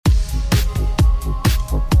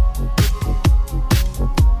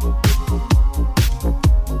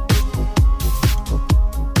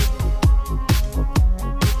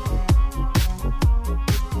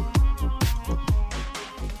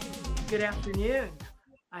afternoon.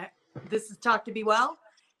 I, this is Talk to Be Well,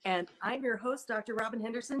 and I'm your host, Dr. Robin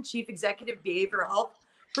Henderson, Chief Executive Behavioral Health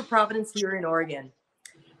for Providence here in Oregon.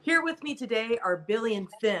 Here with me today are Billy and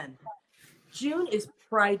Finn. June is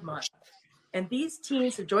Pride Month, and these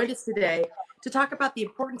teens have joined us today to talk about the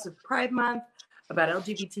importance of Pride Month, about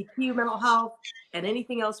LGBTQ mental health, and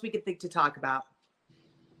anything else we could think to talk about.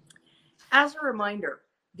 As a reminder,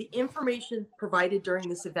 the information provided during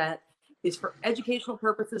this event is for educational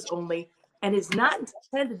purposes only and is not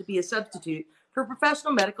intended to be a substitute for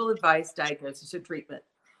professional medical advice, diagnosis, or treatment.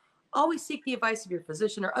 Always seek the advice of your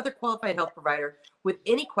physician or other qualified health provider with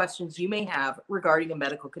any questions you may have regarding a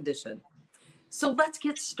medical condition. So let's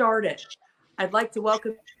get started. I'd like to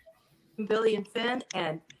welcome Billy and Finn,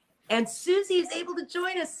 and Susie is able to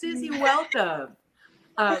join us. Susie, welcome.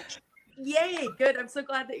 Yay, good. I'm so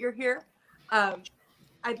glad that you're here.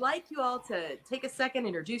 I'd like you all to take a second,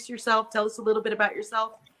 introduce yourself, tell us a little bit about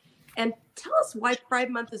yourself, and tell us why Pride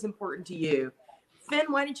Month is important to you. Finn,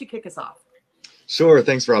 why don't you kick us off? Sure.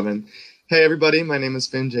 Thanks, Robin. Hey, everybody. My name is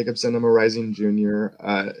Finn Jacobson. I'm a rising junior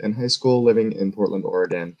in high school living in Portland,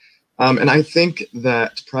 Oregon. And I think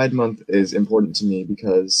that Pride Month is important to me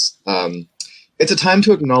because it's a time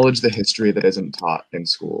to acknowledge the history that isn't taught in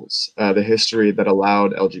schools, the history that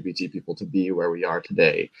allowed LGBT people to be where we are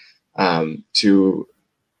today, to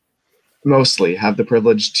mostly have the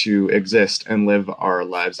privilege to exist and live our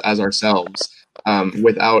lives as ourselves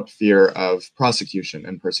without fear of prosecution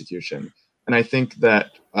and persecution. And I think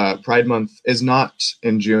that Pride Month is not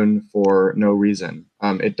in June for no reason.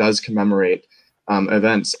 It does commemorate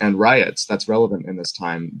events and riots that's relevant in this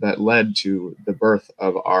time that led to the birth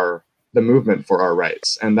of the movement for our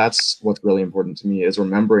rights. And that's what's really important to me, is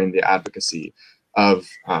remembering the advocacy of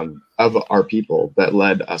our people that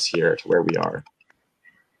led us here to where we are.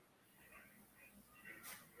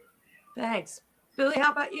 Thanks. Billy,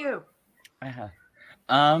 how about you?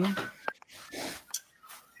 I'd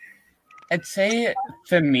say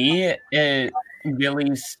for me, it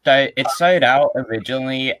started out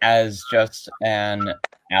originally as just an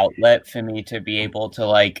outlet for me to be able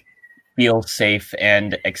to feel safe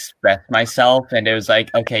and express myself. And it was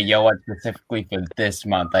like, okay, what specifically for this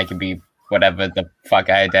month, I can be whatever the fuck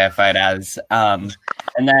I identified as. And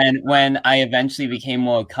then when I eventually became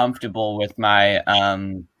more comfortable with my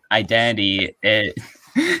identity, it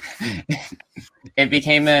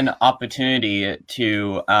became an opportunity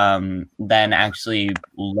to then actually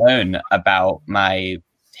learn about my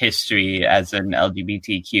history as an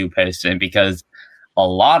LGBTQ person, because a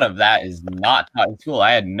lot of that is not taught in school.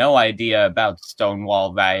 I had no idea about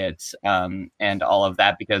Stonewall riots and all of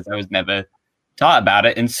that because I was never taught about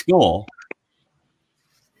it in school.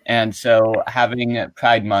 And so having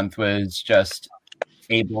Pride Month was just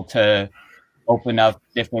able to open up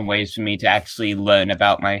different ways for me to actually learn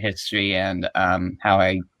about my history and how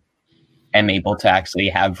I am able to actually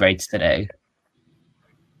have rights today.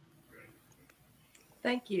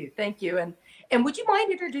 Thank you. And would you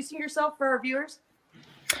mind introducing yourself for our viewers?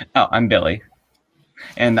 Oh, I'm Billy,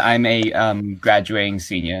 and I'm a graduating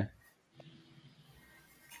senior.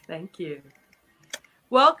 Thank you.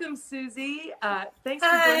 Welcome, Susie. Thanks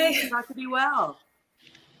for joining us. Talk to Be Well.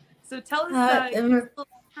 So tell us a little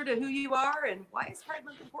to who you are and why is Pride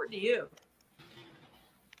Month important to you?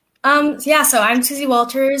 So I'm Susie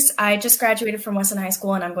Walters. I just graduated from Westland High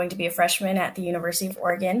School and I'm going to be a freshman at the University of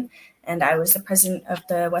Oregon. And I was the president of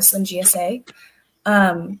the Westland GSA.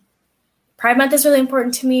 Pride Month is really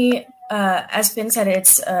important to me. As Finn said,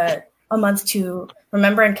 it's a month to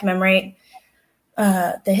remember and commemorate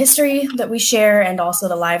the history that we share and also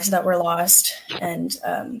the lives that were lost. And,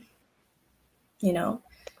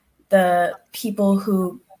 the people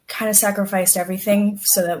who kind of sacrificed everything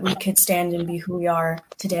so that we could stand and be who we are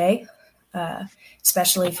today,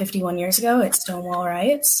 especially 51 years ago at Stonewall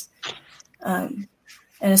riots, and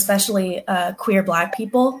especially queer Black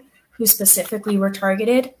people who specifically were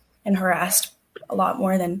targeted and harassed a lot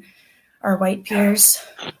more than our white peers.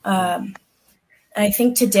 I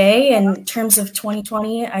think today, in terms of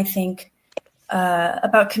 2020, I think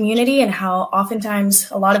about community and how oftentimes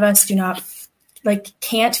a lot of us do not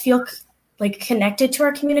can't feel connected to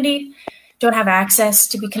our community, don't have access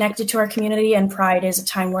to be connected to our community. And Pride is a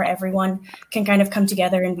time where everyone can kind of come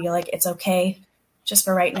together and be like, it's okay. Just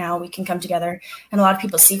for right now, we can come together. And a lot of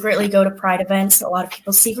people secretly go to Pride events. A lot of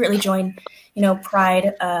people secretly join,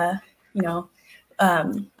 Pride,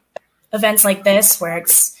 events like this, where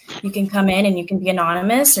you can come in and you can be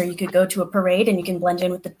anonymous, or you could go to a parade and you can blend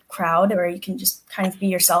in with the crowd, or you can just kind of be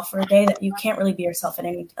yourself for a day that you can't really be yourself at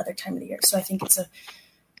any other time of the year. So I think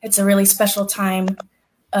it's a really special time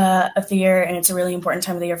of the year, and it's a really important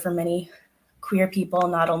time of the year for many queer people,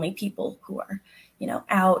 not only people who are,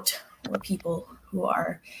 out, or people who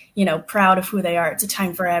are, proud of who they are. It's a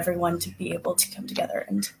time for everyone to be able to come together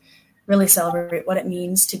and really celebrate what it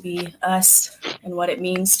means to be us and what it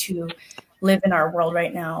means to live in our world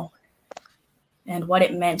right now and what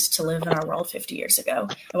it meant to live in our world 50 years ago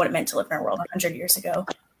and what it meant to live in our world 100 years ago.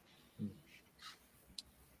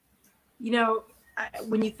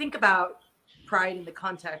 When you think about Pride in the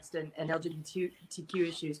context and LGBTQ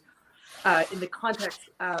issues, in the context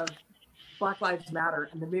of Black Lives Matter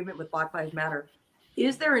and the movement with Black Lives Matter,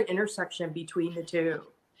 is there an intersection between the two?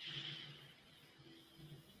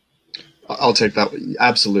 I'll take that.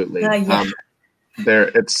 Absolutely. Yeah.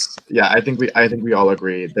 I think we all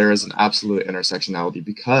agree there is an absolute intersectionality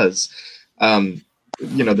because,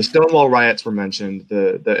 the Stonewall riots were mentioned,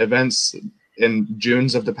 the events in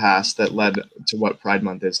Junes of the past that led to what Pride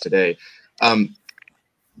Month is today.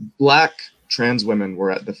 Black trans women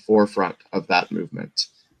were at the forefront of that movement.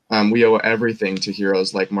 We owe everything to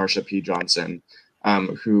heroes like Marsha P. Johnson,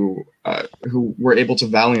 who were able to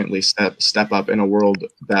valiantly step up in a world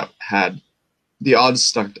that had the odds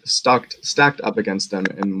stacked up against them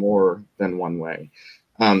in more than one way.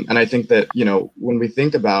 And I think that, when we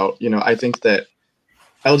think about, I think that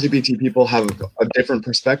LGBT people have a different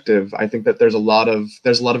perspective. I think that there's a lot of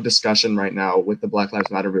discussion right now with the Black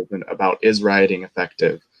Lives Matter movement about, is rioting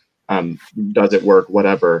effective? Does it work?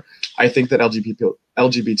 Whatever. I think that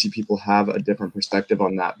LGBT people have a different perspective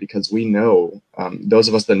on that because we know, those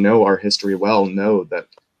of us that know our history well know that,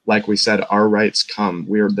 like we said, our rights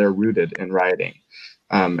they're rooted in rioting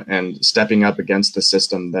and stepping up against the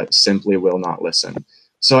system that simply will not listen.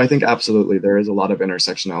 So I think absolutely there is a lot of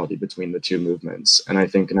intersectionality between the two movements. And I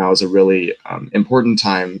think now is a really important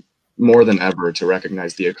time, more than ever, to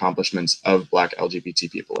recognize the accomplishments of Black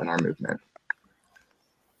LGBT people in our movement.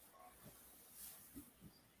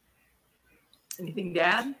 Anything to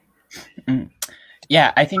add?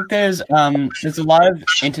 Yeah, I think there's a lot of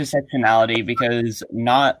intersectionality because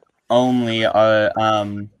not only are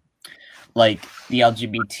like the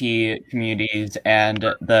LGBT communities and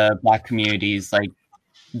the Black communities like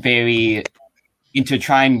very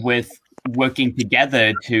intertwined with working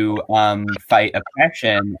together to fight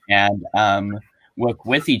oppression and work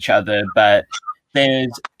with each other, but there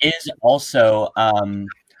is also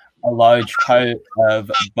a large part of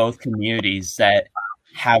both communities that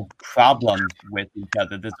have problems with each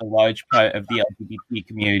other. There's a large part of the LGBT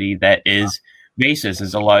community that is racist.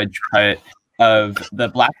 There's a large part of the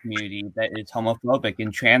Black community that is homophobic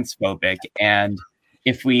and transphobic. And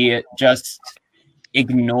if we just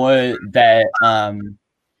ignore that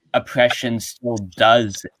oppression still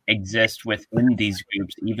does exist within these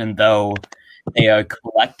groups, even though they are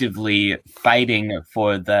collectively fighting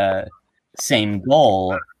for the same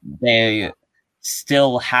goal, they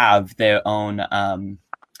still have their own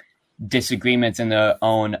disagreements and their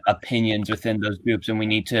own opinions within those groups. And we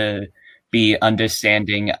need to be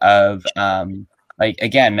understanding of,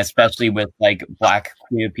 again, especially with like Black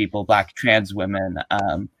queer people, Black trans women,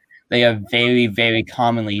 they are very, very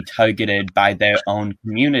commonly targeted by their own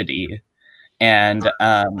community. And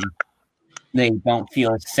they don't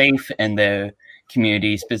feel safe in their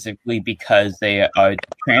community specifically because they are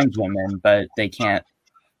trans women, but they can't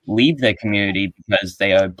leave the community because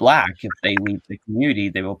they are Black. If they leave the community,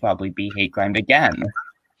 they will probably be hate crimed again.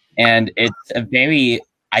 And it's a very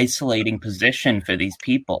isolating position for these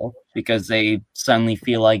people because they suddenly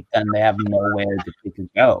feel like then they have nowhere that they could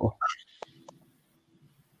go.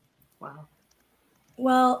 Wow.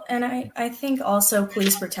 Well, and I think also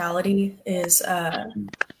police brutality is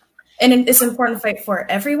and it's an important fight for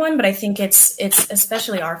everyone, but I think it's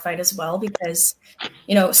especially our fight as well because,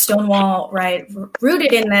 Stonewall, right,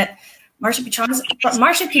 rooted in that Marsha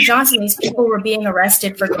P. Johnson, these people were being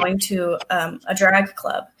arrested for going to a drag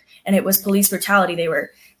club, and it was police brutality. They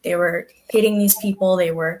were hitting these people. They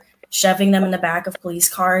were shoving them in the back of police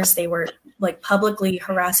cars. They were like publicly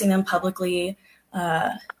harassing them, publicly,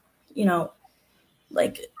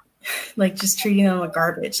 like just treating them like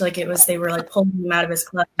garbage. Like they were like pulling them out of his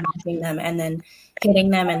club, mocking them, and then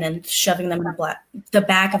hitting them, and then shoving them in the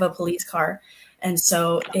back of a police car. And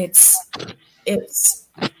so it's,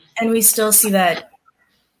 and we still see that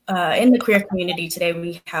in the queer community today.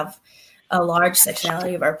 We have a large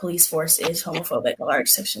sectionality of our police force is homophobic. A large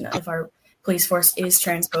section of our police force is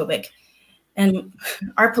transphobic, and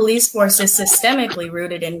our police force is systemically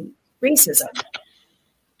rooted in racism,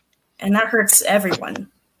 and that hurts everyone.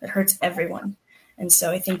 It hurts everyone. And so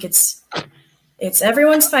I think it's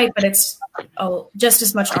everyone's fight, but it's just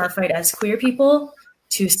as much our fight as queer people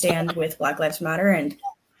to stand with Black Lives Matter and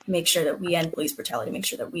make sure that we end police brutality, make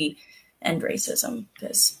sure that we end racism,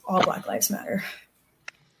 because all Black lives matter.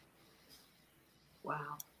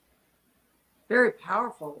 Wow. Very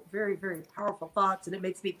powerful, very, very powerful thoughts. And it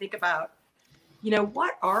makes me think about,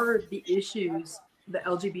 what are the issues the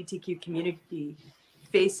LGBTQ community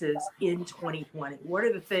faces in 2020? What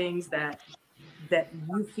are the things that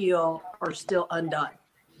you feel are still undone?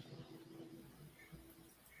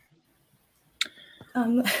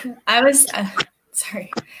 I was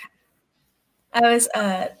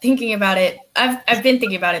thinking about it. I've been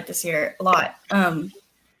thinking about it this year a lot,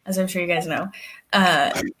 as I'm sure you guys know.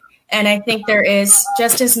 And I think there is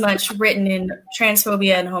just as much written in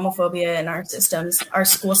transphobia and homophobia in our systems, our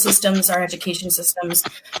school systems, our education systems,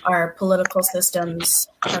 our political systems,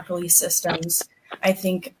 our police systems. I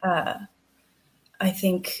think, our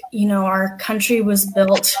country was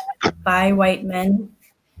built by white men,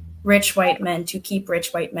 rich white men, to keep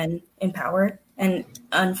rich white men in power. And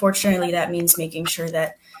unfortunately, that means making sure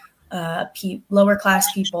that lower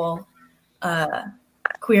class people,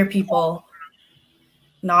 queer people,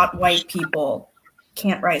 not white people,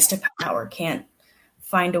 can't rise to power, can't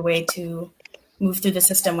find a way to move through the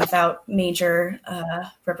system without major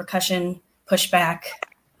repercussion, pushback.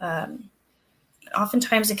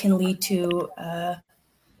 Oftentimes it can lead to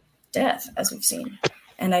death, as we've seen.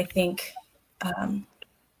 And I think,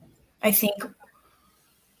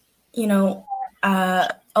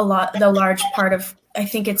 the large part of, I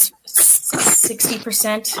think it's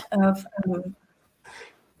 60% of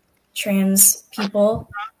trans people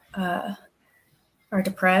are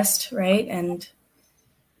depressed, right? And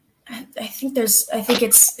I think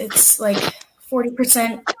it's like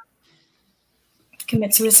 40%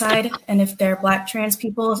 commit suicide, and if they're Black trans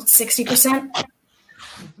people, 60%.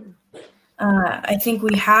 I think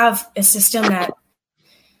we have a system that,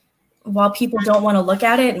 while people don't want to look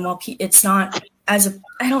at it, and while it's not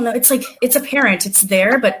it's apparent, it's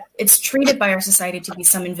there, but it's treated by our society to be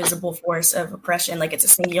some invisible force of oppression, like it's a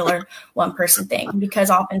singular one-person thing, because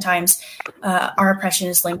oftentimes our oppression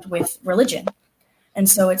is linked with religion. And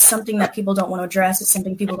so it's something that people don't want to address. It's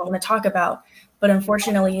something people don't want to talk about. But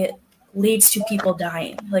unfortunately, it leads to people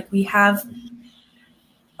dying. Like, we have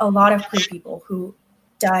a lot of queer people who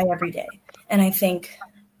die every day. And I think,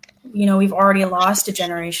 we've already lost a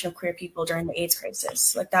generation of queer people during the AIDS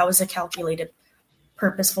crisis. Like, that was a calculated,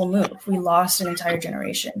 purposeful move. We lost an entire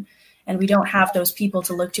generation, and we don't have those people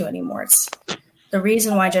to look to anymore. It's the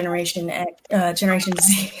reason why Generation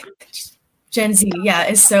Z, Gen Z,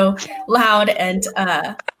 is so loud and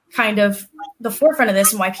kind of the forefront of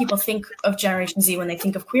this, and why people think of Generation Z when they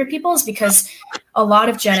think of queer people, is because a lot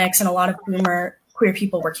of Gen X and a lot of boomer queer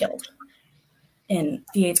people were killed in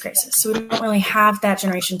the AIDS crisis. So we don't really have that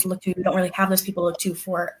generation to look to. We don't really have those people to look to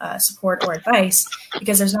for support or advice,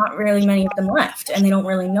 because there's not really many of them left, and they don't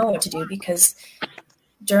really know what to do, because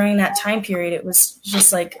during that time period, it was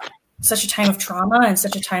just like such a time of trauma and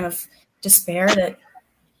such a time of despair that,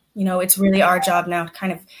 it's really our job now to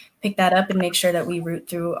kind of pick that up and make sure that we root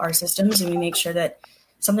through our systems, and we make sure that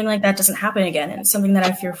something like that doesn't happen again. And something that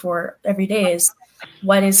I fear for every day is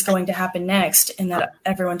what is going to happen next, and that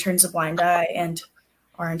everyone turns a blind eye and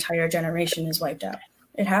our entire generation is wiped out.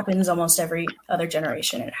 It happens almost every other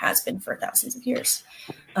generation, and it has been for thousands of years.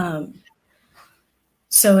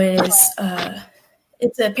 So it is,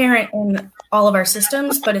 it's apparent in all of our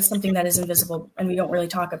systems, but it's something that is invisible and we don't really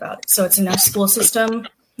talk about it. So it's in our school system.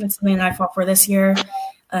 It's something that I fought for this year.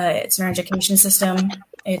 It's in our education system.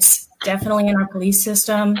 It's definitely in our police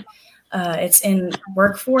system. It's in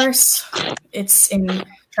workforce. It's in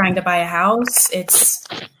trying to buy a house. It's,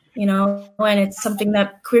 and it's something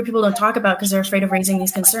that queer people don't talk about because they're afraid of raising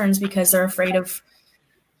these concerns, because they're afraid of,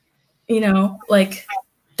 like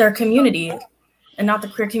their community, and not the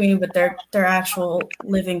queer community, but their actual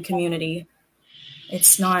living community.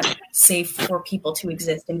 It's not safe for people to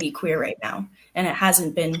exist and be queer right now. And it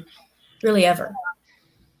hasn't been really ever.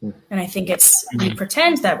 And I think we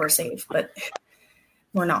pretend that we're safe, but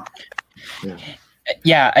we're not.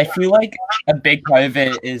 Yeah, I feel like a big part of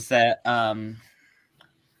it is that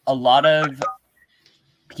a lot of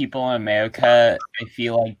people in America, I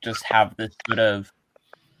feel like, just have this sort of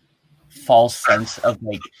false sense of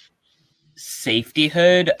like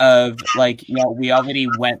safetyhood of like, we already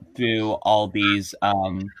went through all these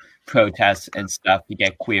protests and stuff to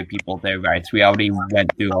get queer people their rights. We already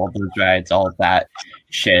went through all those rights, all of that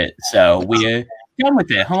shit. So we're done with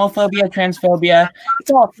it. Homophobia, transphobia,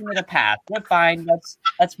 it's all thing of the past. We're fine.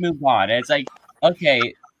 Let's move on. And it's like,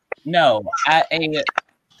 okay, no, at a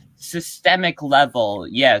systemic level,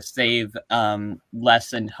 yes, they've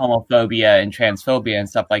lessened homophobia and transphobia and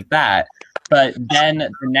stuff like that. But then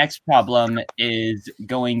the next problem is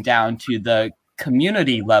going down to the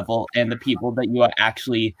community level and the people that you are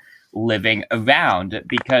actually living around,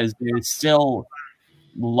 because there's still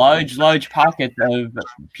large pockets of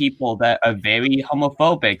people that are very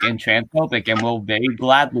homophobic and transphobic and will very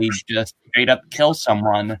gladly just straight up kill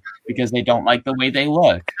someone because they don't like the way they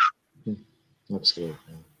look. Absolutely.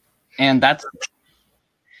 And that's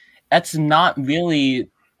not really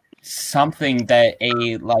something that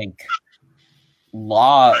a like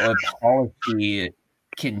law or policy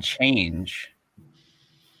can change.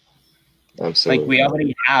 Absolutely. Like, we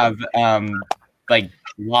already have like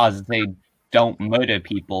laws that say don't murder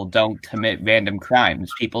people, don't commit random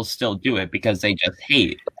crimes. People still do it because they just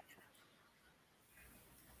hate.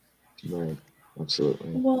 Right. Absolutely.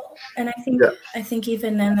 Well, and I think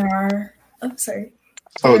even then there are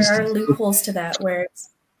are loopholes to that where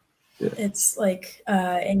it's like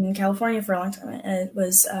in California for a long time it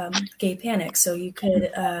was gay panic, so you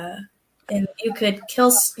could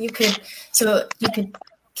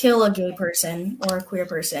kill a gay person or a queer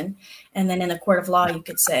person, and then in the court of law you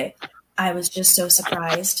could say, I was just so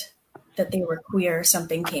surprised that they were queer,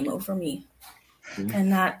 something came over me.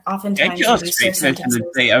 And that oftentimes I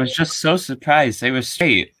was just so surprised they were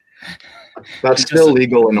straight. That's still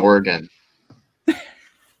legal in Oregon.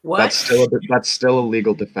 What? That's still a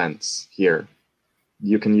legal defense here.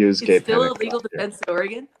 You can use gay panic. It's still a legal defense in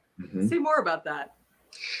Oregon? Mm-hmm. Say more about that.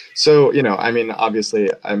 So, I mean, obviously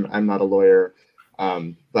I'm not a lawyer,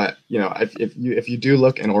 but if you do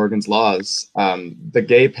look in Oregon's laws, the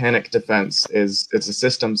gay panic defense it's a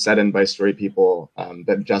system set in by straight people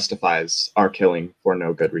that justifies our killing for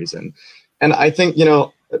no good reason. And I think,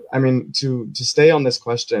 I mean, to stay on this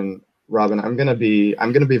question, Robin, I'm gonna be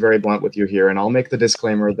very blunt with you here, and I'll make the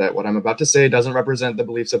disclaimer that what I'm about to say doesn't represent the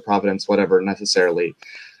beliefs of Providence, whatever, necessarily.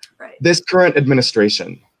 Right. This current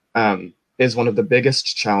administration is one of the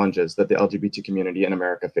biggest challenges that the LGBT community in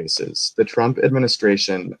America faces. The Trump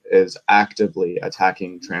administration is actively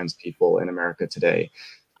attacking trans people in America today.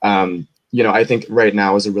 I think right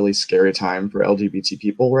now is a really scary time for LGBT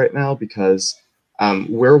people right now, because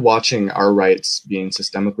we're watching our rights being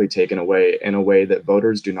systemically taken away in a way that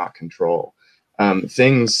voters do not control.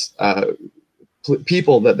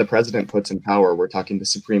 People that the president puts in power, we're talking the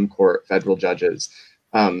Supreme Court, federal judges,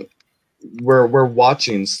 we're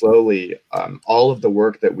watching slowly all of the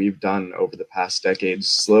work that we've done over the past decade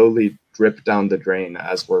slowly drip down the drain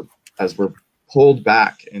as we're pulled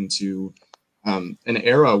back into an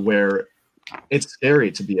era where it's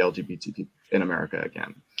scary to be LGBT in America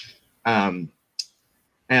again.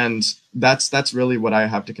 And that's really what I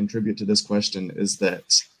have to contribute to this question, is that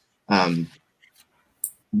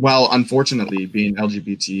while unfortunately being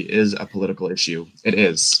LGBT is a political issue, it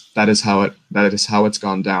is. That is how it's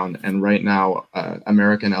gone down. And right now,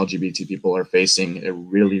 American LGBT people are facing a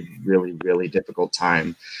really, really, really difficult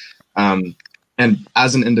time. And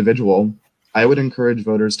as an individual, I would encourage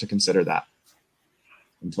voters to consider that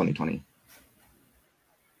in 2020.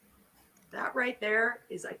 That right there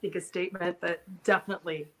is, I think, a statement that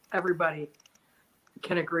definitely everybody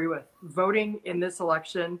can agree with. Voting in this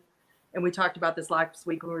election, and we talked about this last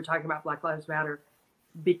week when we were talking about Black Lives Matter,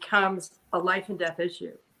 becomes a life and death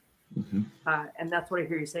issue. Mm-hmm. And that's what I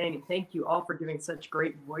hear you saying. And thank you all for giving such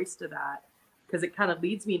great voice to that, because it kind of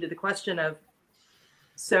leads me to the question of,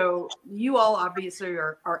 so you all obviously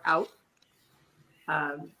are out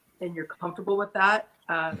and you're comfortable with that.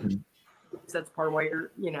 Mm-hmm. So that's part of why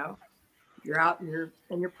you're out and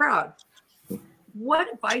you're proud.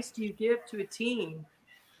 What advice do you give to a teen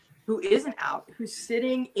who isn't out, who's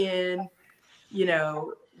sitting in,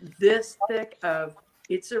 this thick of,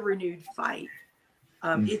 it's a renewed fight.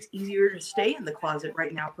 It's easier to stay in the closet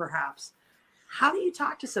right now, perhaps. How do you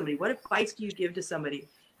talk to somebody? What advice do you give to somebody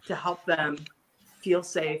to help them feel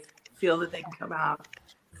safe, feel that they can come out,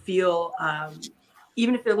 feel,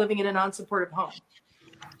 even if they're living in a non-supportive home?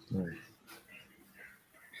 Right.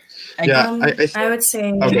 I would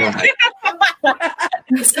say.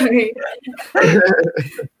 Sorry.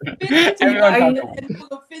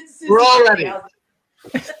 We're all ready.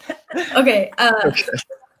 Okay.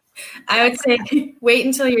 I would say wait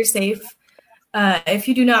until you're safe. If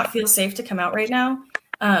you do not feel safe to come out right now,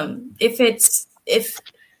 if it's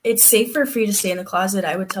safer for you to stay in the closet,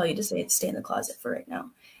 I would tell you to stay in the closet for right now.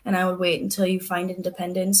 And I would wait until you find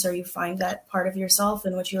independence, or you find that part of yourself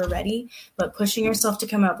in which you're ready. But pushing yourself to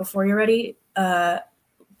come out before you're ready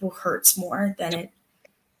hurts more than it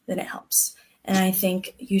helps. And I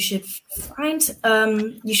think you should find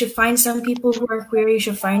some people who are queer. You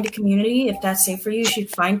should find a community if that's safe for you. You should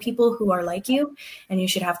find people who are like you, and you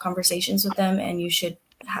should have conversations with them. And you should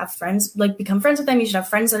have friends, like become friends with them. You should have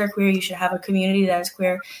friends that are queer. You should have a community that is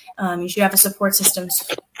queer. You should have a support system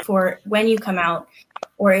for when you come out,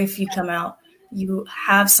 or if you come out, you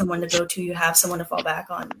have someone to go to, you have someone to fall back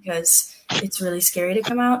on, because it's really scary to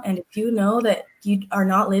come out. And if you know that you are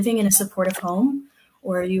not living in a supportive home,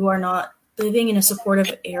 or you are not living in a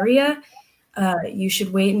supportive area, you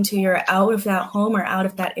should wait until you're out of that home or out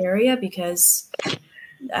of that area, because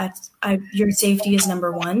your safety is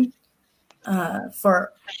number one.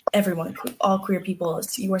 For everyone, all queer people,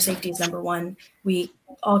 your safety is number one. We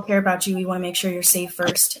all care about you. We want to make sure you're safe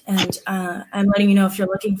first. And I'm letting you know, if you're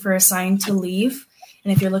looking for a sign to leave,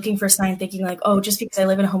 and if you're looking for a sign thinking like, oh, just because I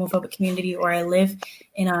live in a homophobic community or I live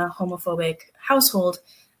in a homophobic household,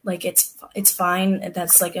 like it's fine.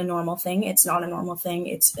 That's like a normal thing. It's not a normal thing.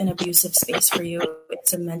 It's an abusive space for you.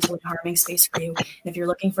 It's a mentally harming space for you. And if you're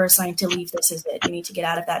looking for a sign to leave, this is it. You need to get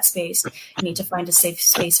out of that space. You need to find a safe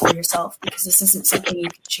space for yourself, because this isn't something you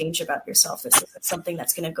can change about yourself. This isn't something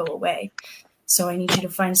that's going to go away. So I need you to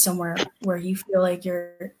find somewhere where you feel like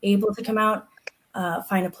you're able to come out.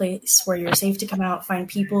 Find a place where you're safe to come out. Find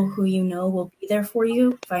people who you know will be there for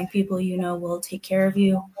you. Find people you know will take care of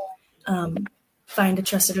you. Find a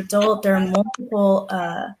trusted adult. There are multiple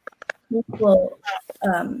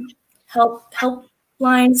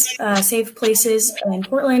helplines, safe places in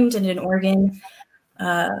Portland and in Oregon.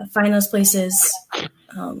 Find those places,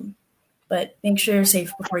 but make sure you're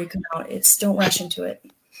safe before you come out. Don't rush into it.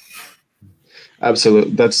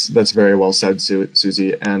 Absolutely, that's very well said,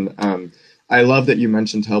 Susie. And I love that you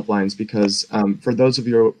mentioned helplines, because for those of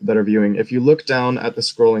you that are viewing, if you look down at the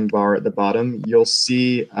scrolling bar at the bottom, you'll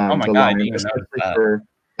see the line, especially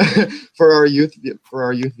for our youth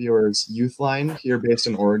viewers. Youthline, here based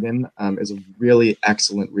in Oregon, is a really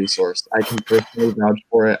excellent resource. I can personally vouch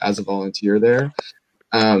for it as a volunteer there.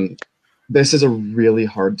 This is a really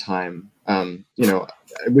hard time.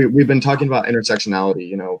 We've been talking about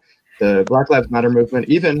intersectionality. The Black Lives Matter movement,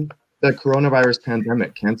 even the coronavirus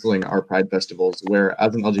pandemic canceling our Pride festivals, where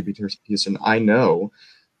as an LGBT person, I know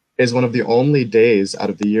is one of the only days out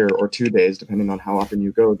of the year, or 2 days, depending on how often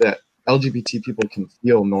you go, that LGBT people can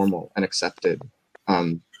feel normal and accepted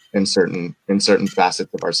in certain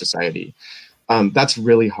facets of our society. That's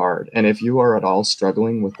really hard. And if you are at all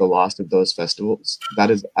struggling with the loss of those festivals, that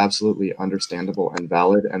is absolutely understandable and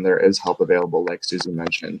valid. And there is help available, like Susie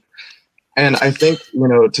mentioned. And I think,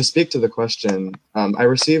 to speak to the question, I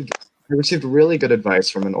received really good advice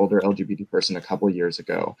from an older LGBT person a couple years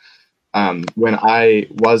ago, when I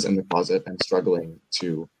was in the closet and struggling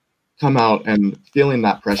to come out and feeling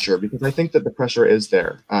that pressure, because I think that the pressure is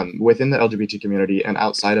there within the LGBT community and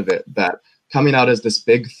outside of it, that coming out is this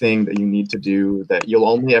big thing that you need to do, that you'll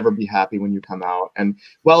only ever be happy when you come out. And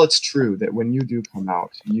while it's true that when you do come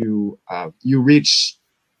out, you reach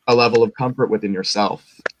a level of comfort within yourself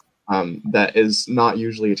that is not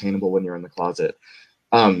usually attainable when you're in the closet.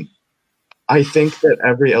 I think that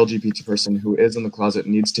every LGBT person who is in the closet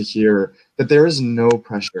needs to hear that there is no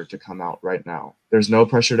pressure to come out right now. There's no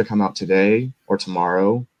pressure to come out today or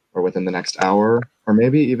tomorrow or within the next hour, or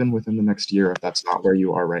maybe even within the next year if that's not where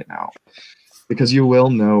you are right now. Because you will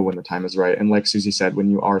know when the time is right. And like Susie said,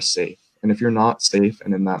 when you are safe. And if you're not safe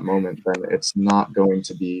and in that moment, then it's not going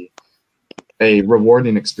to be a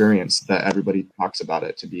rewarding experience that everybody talks about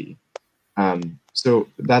it to be. So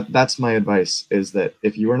that's my advice, is that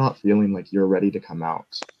if you are not feeling like you're ready to come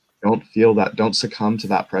out, don't succumb to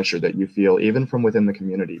that pressure that you feel even from within the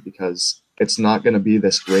community, because it's not going to be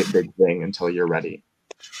this great big thing until you're ready.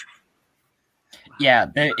 Yeah,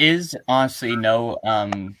 there is honestly no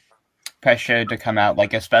pressure to come out,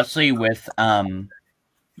 like especially with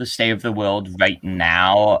the state of the world right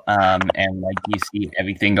now, and like you see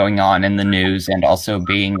everything going on in the news, and also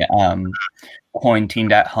being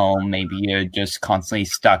quarantined at home. Maybe you're just constantly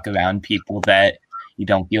stuck around people that you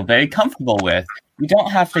don't feel very comfortable with. You don't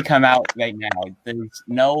have to come out right now. There's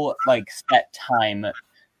no set time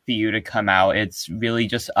for you to come out. It's really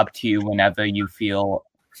just up to you whenever you feel.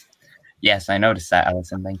 Yes, I noticed that,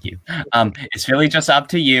 Allison. Thank you. It's really just up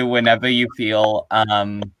to you whenever you feel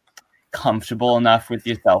comfortable enough with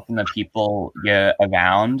yourself and the people you're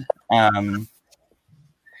around. And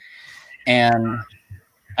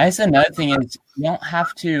I guess another thing is your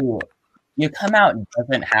come out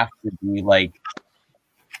doesn't have to be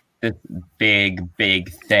this big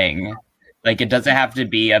thing. It doesn't have to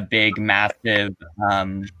be a big, massive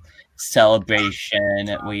celebration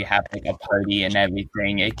where you have a party and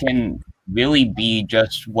everything. It can really be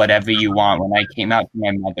just whatever you want. When I came out to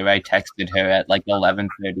my mother, I texted her at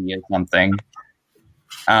 11:30 or something,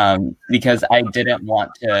 because I didn't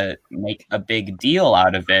want to make a big deal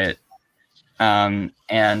out of it.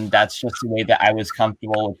 And that's just the way that I was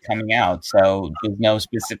comfortable with coming out. So there's no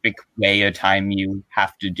specific way or time you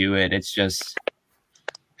have to do it. It's just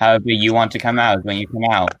however you want to come out is when you come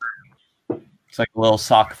out. It's like a little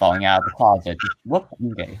sock falling out of the closet. Just, whoop,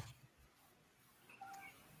 I'm gay.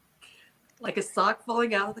 Like a sock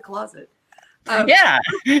falling out of the closet. Yeah,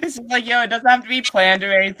 it's like, it doesn't have to be planned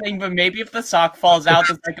or anything, but maybe if the sock falls out,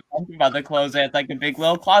 there's like a bunch of other clothes at like a big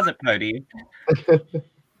little closet party.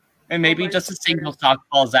 And maybe just a single sock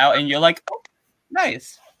falls out and you're like, oh,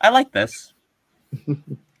 nice. I like this.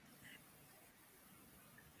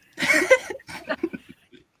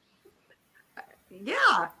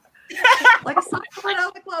 Yeah. Like a sock falling out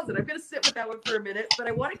of the closet. I'm going to sit with that one for a minute, but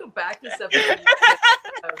I want to go back to something.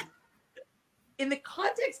 In the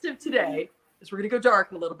context of today, as we're going to go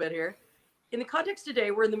dark a little bit here, in the context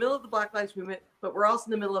today, we're in the middle of the Black Lives Movement, but we're also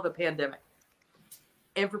in the middle of a pandemic.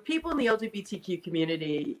 And for people in the LGBTQ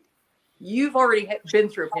community, you've already been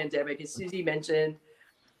through a pandemic, as Susie mentioned,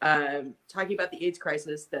 talking about the AIDS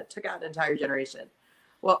crisis that took out an entire generation.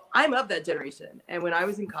 Well, I'm of that generation. And when I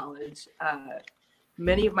was in college,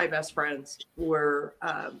 many of my best friends were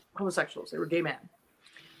homosexuals. They were gay men.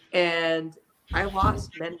 And I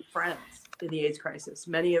lost many friends in the AIDS crisis.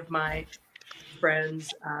 Many of my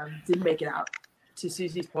friends didn't make it out, to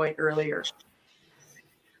Susie's point earlier.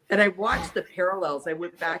 And I watched the parallels. I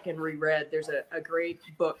went back and reread. There's a great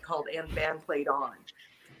book called And the Band Played On.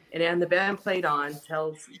 And the Band Played On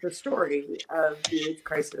tells the story of the AIDS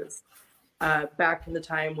crisis back from the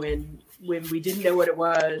time when we didn't know what it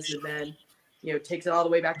was, and then takes it all the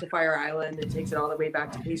way back to Fire Island and takes it all the way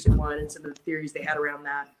back to Patient One and some of the theories they had around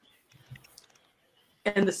that.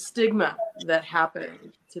 And the stigma that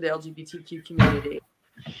happened to the LGBTQ community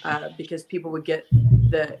because people would get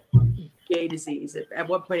the gay disease. At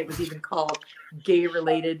one point, it was even called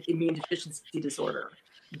gay-related immune deficiency disorder,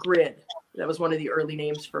 GRID. That was one of the early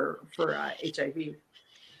names for HIV.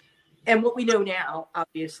 And what we know now,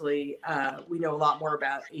 obviously, we know a lot more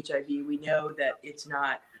about HIV. We know that it's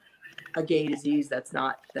not a gay disease. That's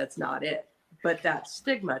not it. But that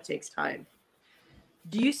stigma takes time.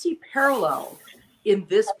 Do you see parallels in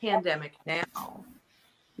this pandemic now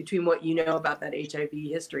between what you know about that HIV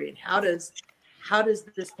history, and how does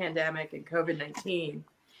this pandemic and COVID-19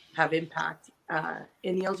 have impact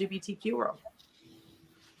in the LGBTQ world?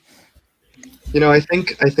 I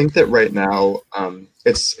think that right now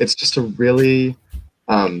it's just a really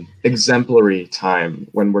exemplary time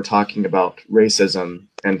when we're talking about racism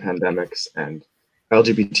and pandemics and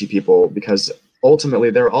LGBT people, because ultimately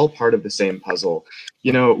they're all part of the same puzzle.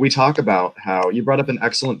 We talk about how you brought up an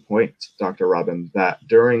excellent point, Dr. Robin, that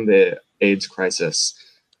during the AIDS crisis,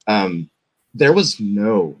 there was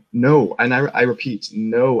no, and I repeat,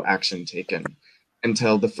 no action taken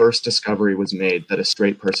until the first discovery was made that a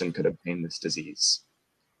straight person could obtain this disease.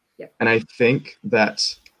 Yeah. And I think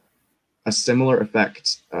that a similar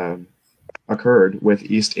effect occurred with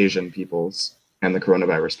East Asian peoples and the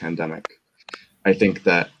coronavirus pandemic. I think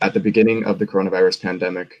that at the beginning of the coronavirus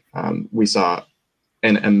pandemic, we saw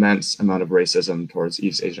an immense amount of racism towards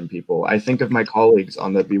East Asian people. I think of my colleagues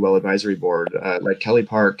on the Be Well Advisory Board, like Kelly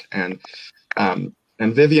Park and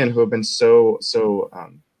Vivian, who have been so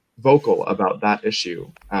vocal about that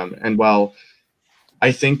issue. And while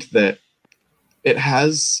I think that it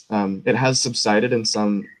has subsided in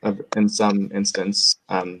some instance,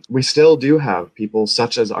 we still do have people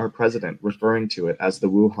such as our president referring to it as the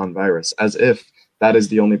Wuhan virus, as if that is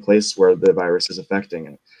the only place where the virus is affecting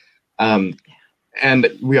it. And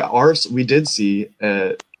we did see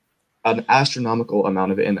an astronomical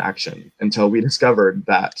amount of inaction until we discovered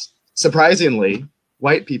that, surprisingly,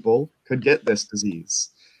 white people could get this disease.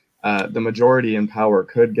 The majority in power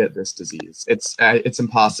could get this disease. It's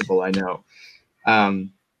impossible, I know.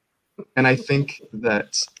 And I think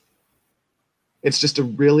that it's just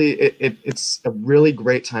it's a really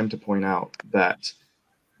great time to point out that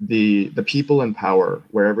the people in power,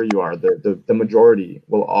 wherever you are, the majority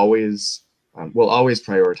will always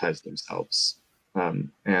prioritize themselves,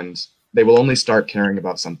 and they will only start caring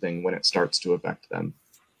about something when it starts to affect them.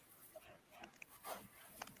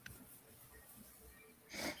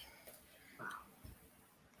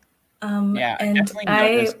 Yeah, and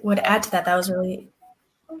I would add to that. That was really.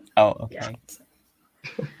 Oh, okay.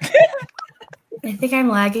 I think I'm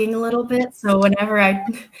lagging a little bit, so whenever I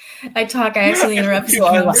talk, I actually interrupt you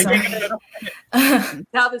all. So.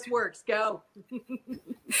 How this works? Go.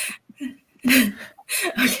 Okay.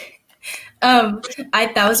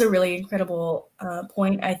 That was a really incredible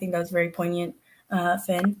point. I think that was very poignant,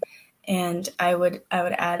 Finn. And I would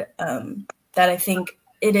add that I think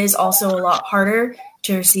it is also a lot harder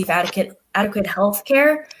to receive adequate health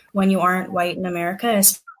care when you aren't white in America,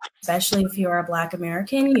 especially if you are a Black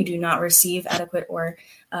American, you do not receive adequate or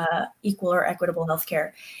equal or equitable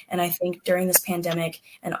healthcare. And I think during this pandemic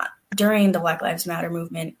and during the Black Lives Matter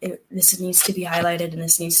movement, this needs to be highlighted and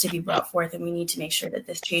this needs to be brought forth, and we need to make sure that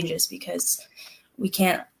this changes, because we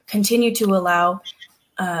can't continue to allow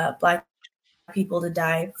Black people to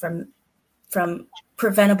die from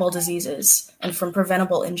preventable diseases and from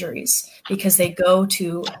preventable injuries because they go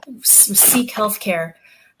to seek healthcare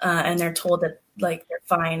and they're told that like they're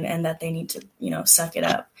fine and that they need to, suck it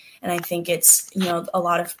up. And I think it's, a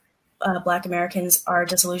lot of Black Americans are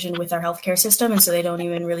disillusioned with our healthcare system, and so they don't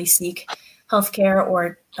even really seek healthcare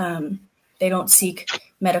or they don't seek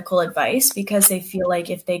medical advice because they feel like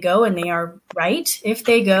if they go, and they are right, if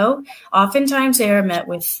they go, oftentimes they are met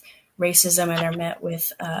with racism and are met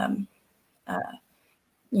with,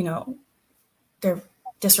 they're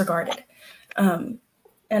disregarded. And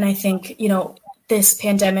I think, this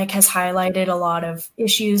pandemic has highlighted a lot of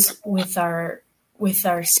issues with our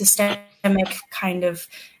systemic kind of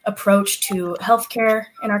approach to healthcare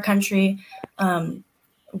in our country.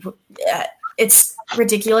 It's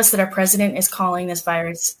ridiculous that our president is calling this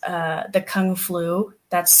virus the Kung flu.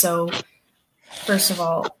 That's so, first of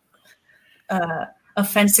all,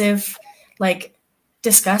 offensive, like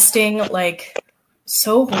disgusting, like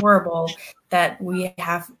so horrible that we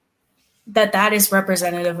have that is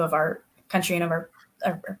representative of our country and of our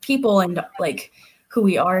people and like who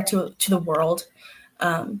we are to the world.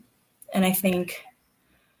 And I think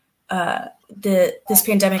this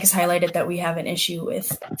pandemic has highlighted that we have an issue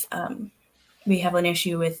with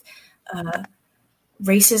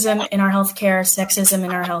racism in our healthcare, sexism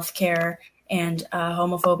in our healthcare, and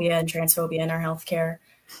homophobia and transphobia in our healthcare.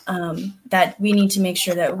 That we need to make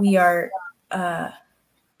sure that we are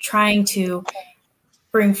trying to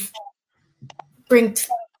bring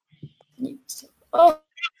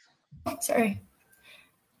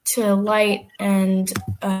to light and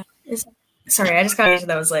sorry, I just got into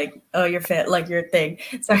that. Was like, oh, you're fit, like your thing.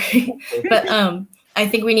 Sorry, but I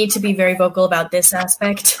think we need to be very vocal about this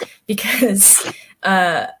aspect because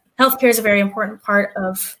healthcare is a very important part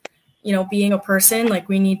of being a person. Like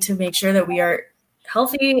we need to make sure that we are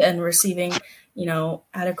healthy and receiving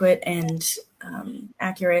adequate and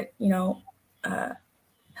accurate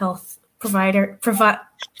health providing.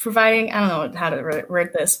 I don't know how to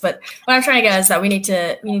word this, but what I'm trying to get is that we need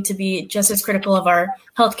to be just as critical of our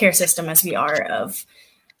healthcare system as we are of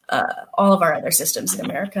all of our other systems in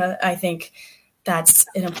America. I think that's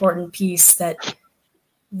an important piece that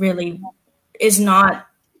really is not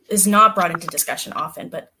brought into discussion often,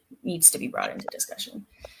 but needs to be brought into discussion.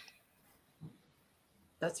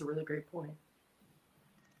 That's a really great point.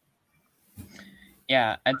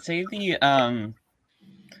 Yeah, I'd say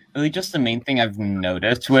really just the main thing I've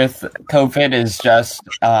noticed with COVID is just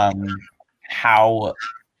how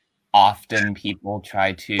often people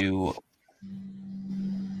try to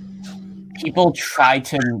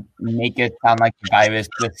make it sound like the virus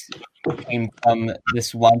just came from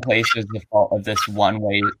this one place, was the fault of this one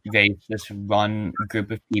race, this one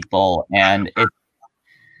group of people, and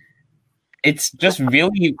it's just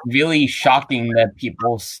really, really shocking that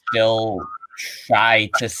people still try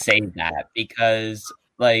to say that, because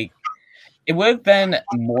like it would have been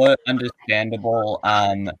more understandable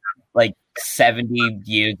like 70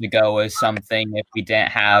 years ago or something if we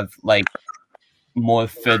didn't have like more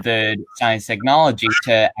further science technology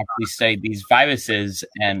to actually study these viruses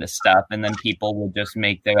and stuff, and then people would just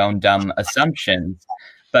make their own dumb assumptions.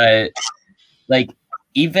 But like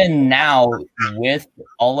even now, with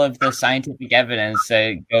all of the scientific evidence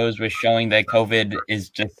that goes with showing that COVID is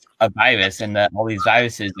just a virus and that all these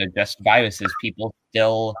viruses are just viruses, people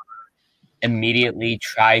still immediately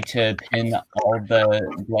try to pin all the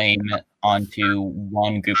blame onto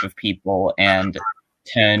one group of people and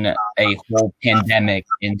turn a whole pandemic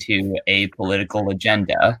into a political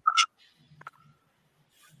agenda.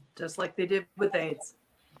 Just like they did with AIDS.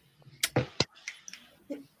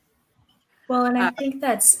 Well, and I think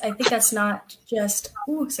that's not just.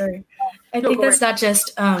 Oh, sorry. I think that's not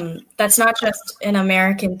just an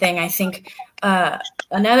American thing. I think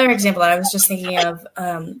another example that I was just thinking of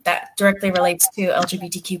that directly relates to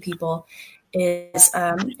LGBTQ people is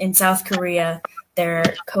in South Korea. Their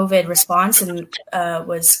COVID response and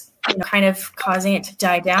was kind of causing it to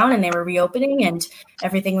die down, and they were reopening, and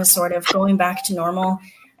everything was sort of going back to normal.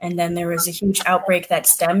 And then there was a huge outbreak that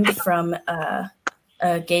stemmed from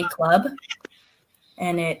a gay club,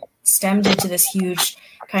 and it stemmed into this huge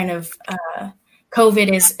kind of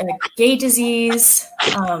COVID is a gay disease.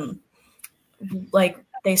 Like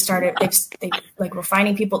they were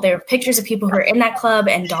finding people. There were pictures of people who were in that club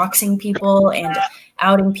and doxing people and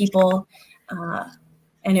outing people.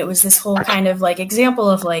 And it was this whole kind of like example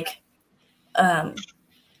of like,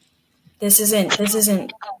 this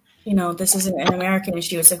isn't, you know, this isn't an American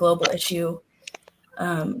issue. It's a global issue.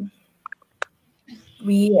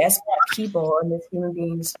 We as people and as human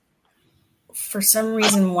beings, for some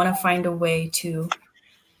reason, want to find a way to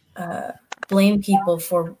blame people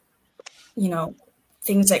for, you know,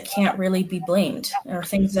 things that can't really be blamed, or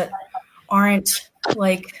things that aren't,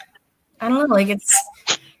 like, I don't know, like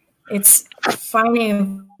it's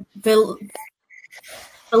finding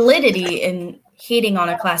validity in hating on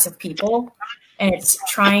a class of people, and it's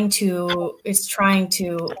trying to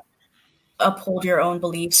uphold your own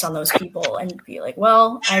beliefs on those people and be like,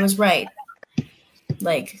 well, I was right.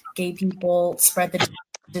 Like, gay people spread the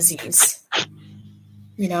disease.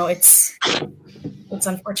 You know, it's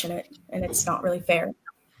unfortunate, and it's not really fair.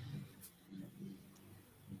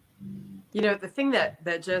 You know, the thing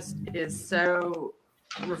that just is so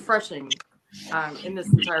refreshing in this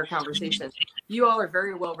entire conversation, you all are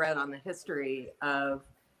very well read on the history of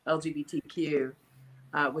LGBTQ,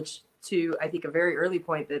 which, to I think a very early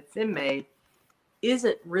point that Finn made,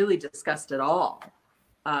 isn't really discussed at all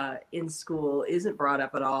in school, isn't brought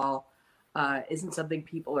up at all, isn't something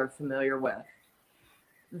people are familiar with.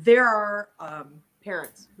 There are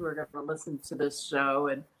parents who are going to listen to this show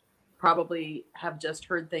and probably have just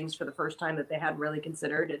heard things for the first time that they hadn't really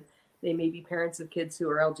considered, and they may be parents of kids who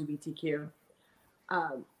are LGBTQ.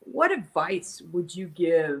 What advice would you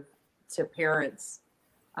give to parents,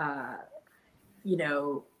 you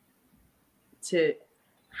know, to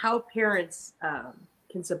how parents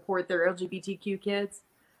can support their LGBTQ kids?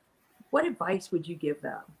 What advice would you give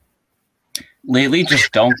them? Lately,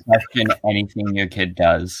 just don't question anything your kid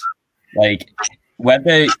does. Like,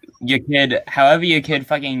 whether your kid, however your kid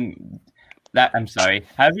fucking, that, I'm sorry,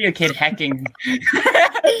 however your kid hacking,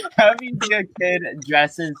 however your kid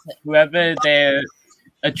dresses, whoever they're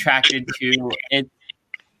attracted to, it's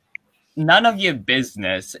none of your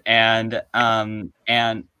business. And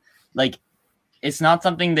like, it's not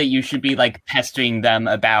something that you should be like pestering them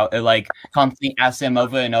about, or like constantly ask them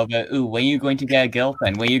over and over, ooh, when are you going to get a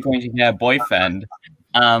girlfriend? When are you going to get a boyfriend?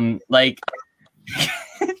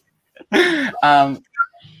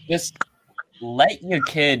 Just let your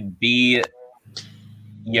kid be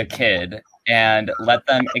your kid and let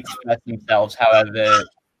them express themselves however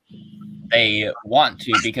they want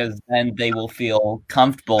to, because then they will feel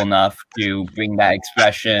comfortable enough to bring that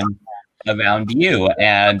expression around you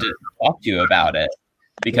and talk to you about it,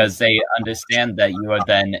 because they understand that you are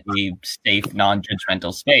then a safe,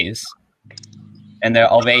 non-judgmental space, and they're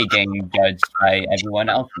already getting judged by everyone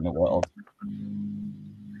else in the world.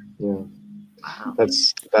 Yeah,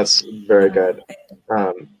 that's very good.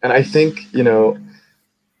 And I think, you know,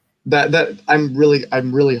 that I'm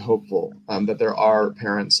really hopeful that there are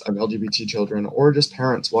parents of LGBT children, or just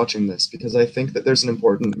parents watching this, because I think that there's an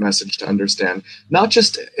important message to understand, not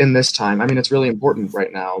just in this time. I mean, it's really important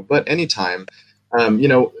right now, but anytime. You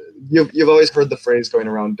know, you've always heard the phrase going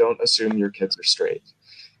around, don't assume your kids are straight.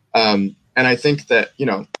 And I think that, you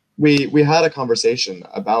know, we had a conversation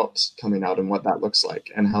about coming out and what that looks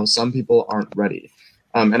like, and how some people aren't ready.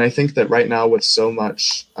 And I think that right now, with so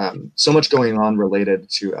much going on related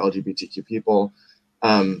to LGBTQ people,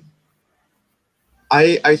 I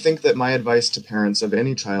think that my advice to parents of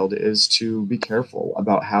any child is to be careful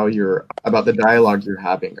about about the dialogue you're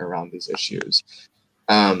having around these issues.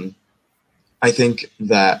 I think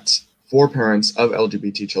that for parents of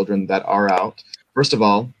LGBT children that are out, first of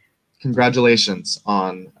all, congratulations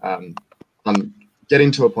on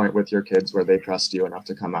getting to a point with your kids where they trust you enough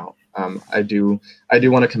to come out. I do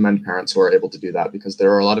want to commend parents who are able to do that, because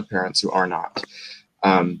there are a lot of parents who are not.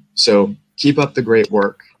 So keep up the great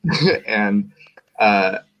work. And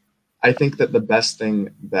I think that the best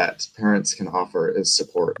thing that parents can offer is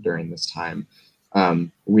support during this time.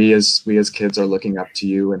 We as kids are looking up to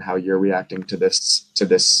you and how you're reacting to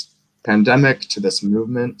this pandemic, to this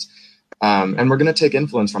movement. And we're going to take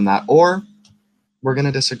influence from that, or we're going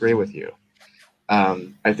to disagree with you.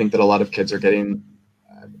 I think that a lot of kids are getting,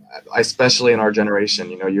 especially in our generation,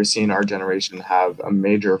 you know, you're seeing our generation have a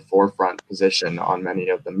major forefront position on many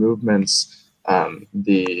of the movements,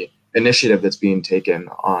 the initiative that's being taken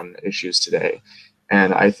on issues today.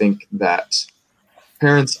 And I think that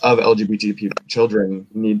parents of LGBT children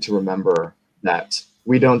need to remember that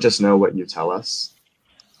we don't just know what you tell us.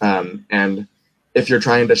 And if you're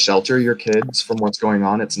trying to shelter your kids from what's going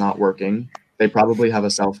on, it's not working. They probably have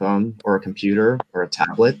a cell phone or a computer or a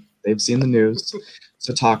tablet. They've seen the news.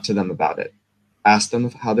 So talk to them about it. Ask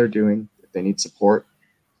them how they're doing, if they need support.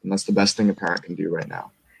 And that's the best thing a parent can do right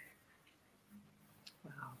now.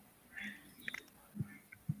 Wow.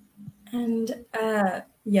 And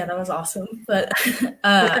yeah, that was awesome. But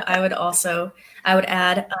I would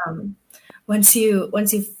add, once you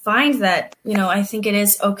find that, I think it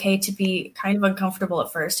is okay to be kind of uncomfortable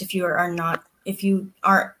at first if you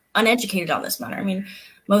are uneducated on this matter. I mean,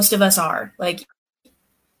 most of us are, like,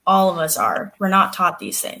 all of us are. We're not taught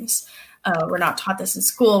these things. We're not taught this in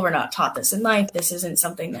school. We're not taught this in life. This isn't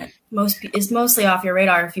something that is mostly off your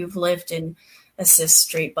radar if you've lived in a cis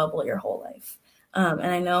straight bubble your whole life. And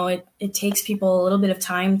I know it takes people a little bit of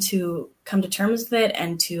time to come to terms with it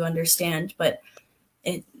and to understand, but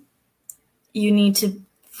you need to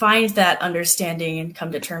find that understanding and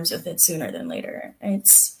come to terms with it sooner than later.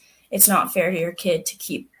 It's not fair to your kid to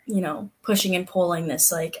keep, pushing and pulling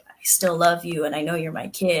this, like, I still love you and I know you're my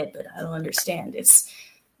kid, but I don't understand. It's,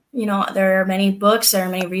 there are many books, there are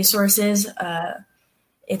many resources.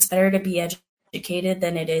 It's better to be educated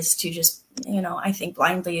than it is to just, I think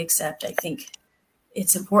blindly accept. I think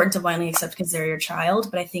it's important to blindly accept because they're your child,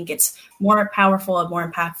 but I think it's more powerful and more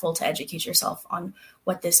impactful to educate yourself on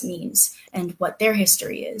what this means and what their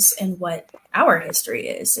history is and what our history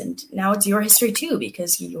is. And now it's your history too,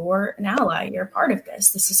 because you're an ally, you're a part of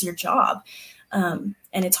this. This is your job. And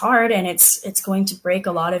it's hard, and it's going to break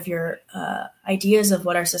a lot of your ideas of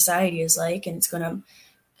what our society is like, and it's going to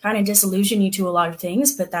kind of disillusion you to a lot of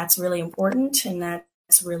things, but that's really important, and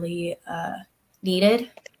that's really needed.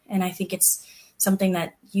 And I think it's something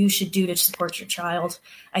that you should do to support your child.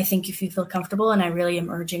 I think if you feel comfortable, and I really am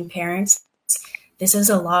urging parents, this is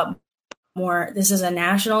a lot more, this is a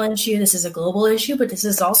national issue, this is a global issue, but this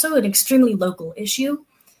is also an extremely local issue.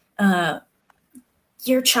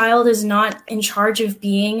 Your child is not in charge of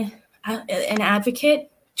being an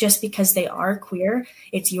advocate just because they are queer.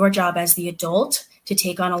 It's your job as the adult to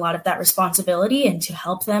take on a lot of that responsibility and to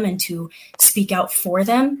help them and to speak out for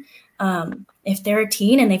them. If they're a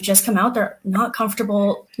teen and they've just come out, they're not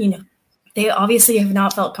comfortable, they obviously have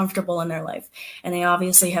not felt comfortable in their life, and they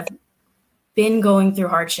obviously have been going through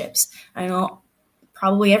hardships. I know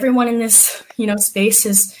probably everyone in this, space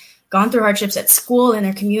has gone through hardships at school, in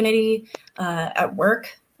their community, at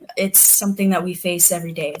work. It's something that we face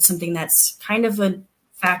every day. It's something that's kind of a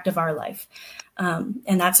fact of our life.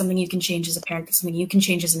 And that's something you can change as a parent. That's something you can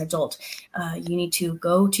change as an adult. You need to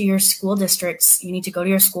go to your school districts. You need to go to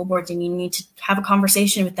your school boards, and you need to have a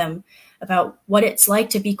conversation with them about what it's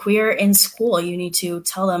like to be queer in school. You need to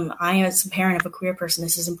tell them, I, as a parent of a queer person,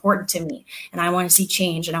 this is important to me, and I want to see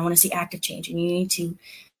change, and I want to see active change. And you need to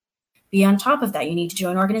be on top of that. You need to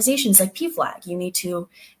join organizations like PFLAG. You need to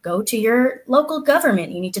go to your local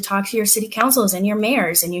government. You need to talk to your city councils and your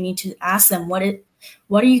mayors, and you need to ask them, what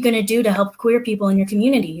are you going to do to help queer people in your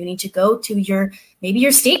community? You need to go to maybe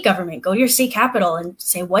your state government, go to your state capital and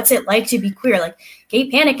say, what's it like to be queer? Like,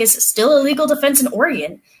 gay panic is still a legal defense in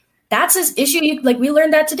Oregon. That's an issue. We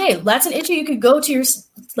learned that today. That's an issue you could go to your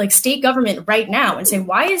state government right now and say,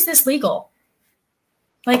 why is this legal?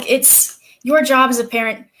 It's your job as a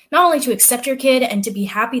parent, not only to accept your kid and to be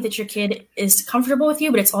happy that your kid is comfortable with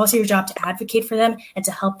you, but it's also your job to advocate for them and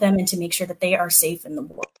to help them and to make sure that they are safe in the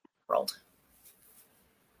world.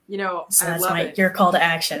 So that's your call to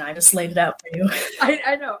action. I just laid it out for you.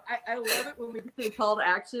 I know. I love it when we do a call to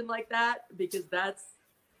action like that, because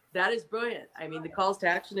that is brilliant. I mean, the calls to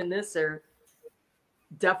action in this are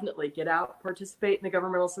definitely get out, participate in the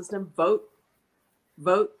governmental system, vote.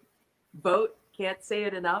 Can't say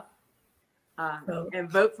it enough. And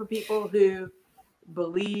vote for people who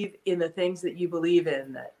believe in the things that you believe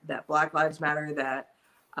in, that Black Lives Matter, that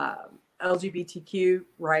LGBTQ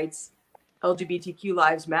rights, LGBTQ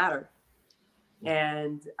lives matter.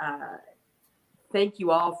 And thank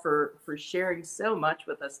you all for sharing so much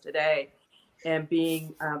with us today and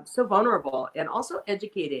being so vulnerable, and also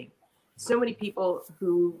educating so many people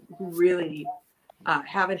who really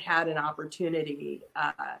haven't had an opportunity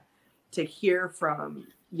to hear from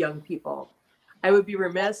young people. I would be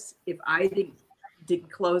remiss if I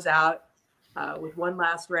didn't close out with one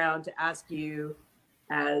last round to ask you,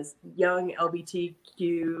 as young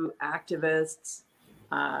LGBTQ activists,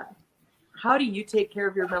 how do you take care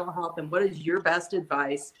of your mental health, and what is your best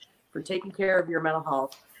advice for taking care of your mental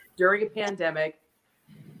health during a pandemic,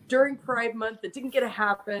 during Pride Month that didn't get to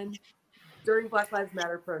happen, during Black Lives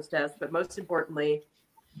Matter protests, but most importantly,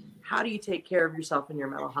 how do you take care of yourself and your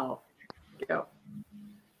mental health? Go.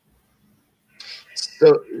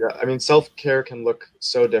 So, I mean, self-care can look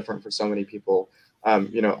so different for so many people.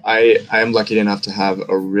 I am lucky enough to have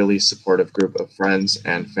a really supportive group of friends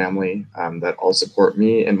and family that all support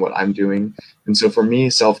me in what I'm doing. And so for me,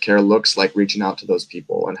 self-care looks like reaching out to those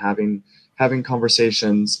people and having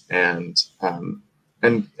conversations and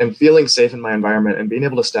feeling safe in my environment and being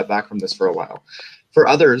able to step back from this for a while. For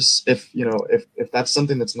others, if that's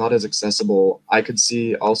something that's not as accessible, I could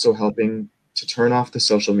see also helping to turn off the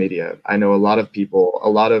social media. I know a lot of people, a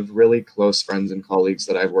lot of really close friends and colleagues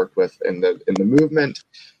that I've worked with in the movement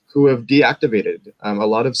who have deactivated. A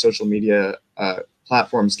lot of social media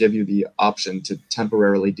platforms give you the option to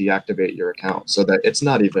temporarily deactivate your account so that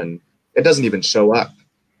it doesn't even show up,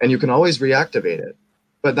 and you can always reactivate it.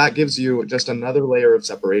 But that gives you just another layer of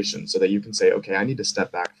separation so that you can say, okay, I need to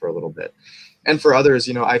step back for a little bit. And for others,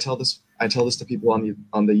 I tell this to people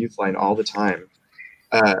on the youth line all the time.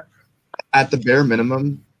 At the bare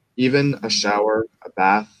minimum, even a shower, a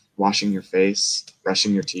bath, washing your face,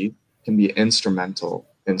 brushing your teeth can be instrumental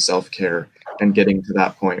in self-care and getting to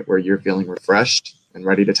that point where you're feeling refreshed and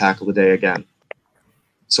ready to tackle the day again.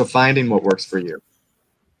 So finding what works for you.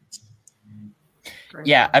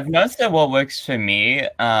 Yeah, I've noticed that what works for me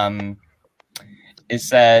is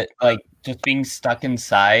that just being stuck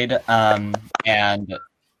inside and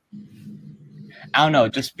I don't know,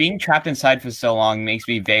 just being trapped inside for so long makes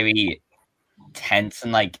me very tense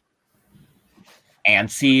and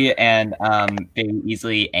antsy and very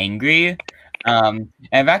easily angry. And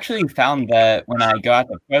I've actually found that when I go out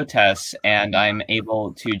to protests and I'm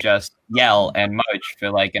able to just yell and march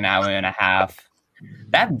for an hour and a half,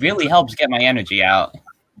 that really helps get my energy out.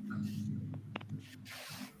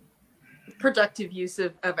 Productive use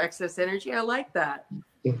of excess energy. I like that.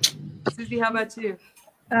 Susie, how about you?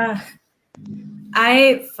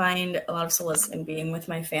 I find a lot of solace in being with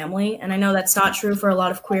my family. And I know that's not true for a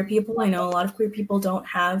lot of queer people. I know a lot of queer people don't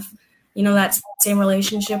have, that same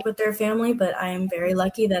relationship with their family, but I am very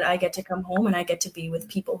lucky that I get to come home and I get to be with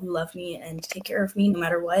people who love me and take care of me no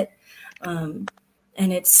matter what. And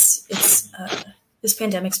it's this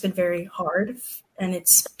pandemic's been very hard and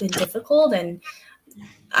it's been difficult. And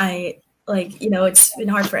it's been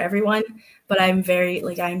hard for everyone, but I'm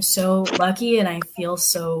I'm so lucky and I feel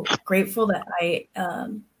so grateful that I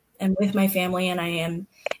am with my family and I am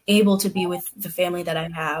able to be with the family that I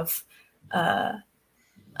have,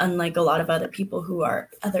 unlike a lot of other people who are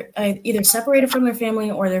either separated from their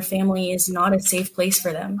family or their family is not a safe place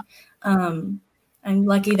for them. I'm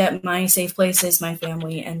lucky that my safe place is my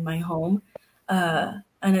family and my home.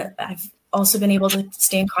 And I've also been able to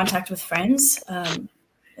stay in contact with friends.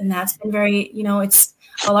 And that's been very, it's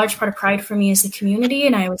a large part of Pride for me is the community.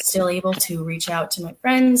 And I was still able to reach out to my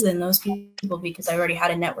friends and those people because I already had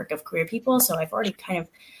a network of queer people. So I've already kind of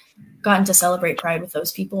gotten to celebrate Pride with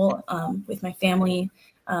those people, with my family.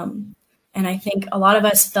 And I think a lot of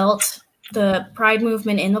us felt the Pride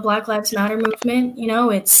movement in the Black Lives Matter movement. We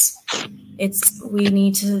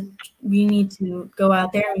need to go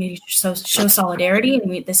out there and we need to show solidarity.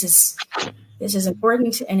 And this is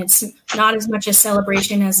important, and it's not as much a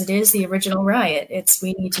celebration as it is the original riot.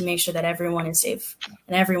 We need to make sure that everyone is safe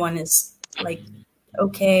and everyone is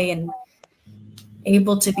okay and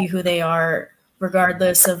able to be who they are,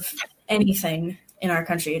 regardless of anything in our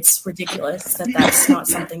country. It's ridiculous that that's not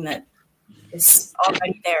something that is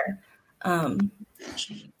already there.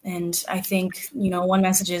 And I think, one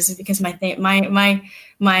message is because my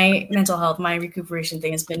mental health, my recuperation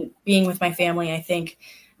thing has been being with my family. I think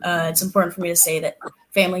it's important for me to say that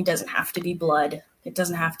family doesn't have to be blood. It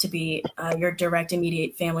doesn't have to be your direct,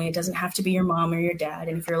 immediate family. It doesn't have to be your mom or your dad.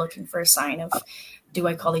 And if you're looking for a sign of, do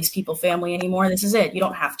I call these people family anymore? This is it. You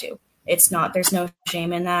don't have to. It's not. There's no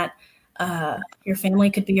shame in that. Your family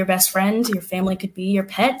could be your best friend. Your family could be your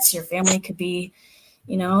pets. Your family could be,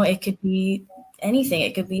 it could be anything.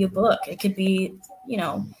 It could be a book. It could be,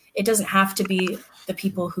 it doesn't have to be the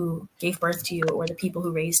people who gave birth to you or the people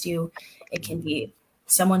who raised you. It can be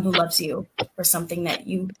someone who loves you or something that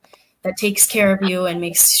takes care of you and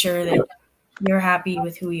makes sure that you're happy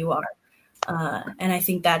with who you are. And I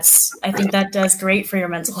think that does great for your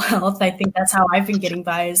mental health. I think that's how I've been getting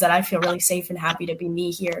by, is that I feel really safe and happy to be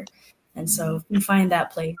me here. And so if you find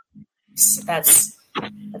that place, that's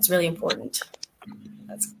really important.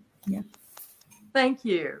 Yeah. Thank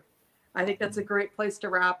you. I think that's a great place to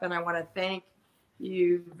wrap. And I want to thank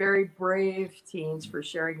you very brave teens for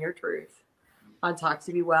sharing your truth on Talk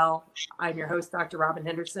to Be Well. I'm your host, Dr. Robin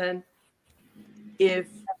Henderson. If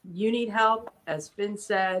you need help, as Finn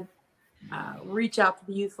said, reach out to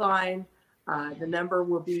the youth line. The number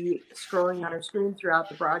will be scrolling on our screen throughout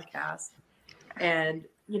the broadcast. And,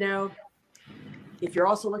 if you're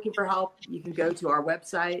also looking for help, you can go to our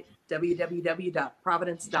website,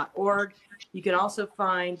 www.providence.org. You can also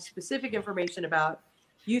find specific information about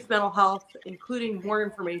youth mental health, including more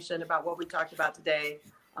information about what we talked about today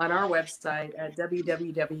on our website at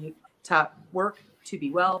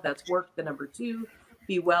www.work2bewell. That's work, the number 2,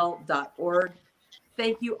 bewell.org.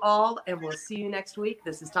 Thank you all, and we'll see you next week.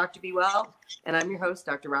 This is Talk to Be Well, and I'm your host,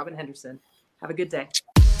 Dr. Robin Henderson. Have a good day.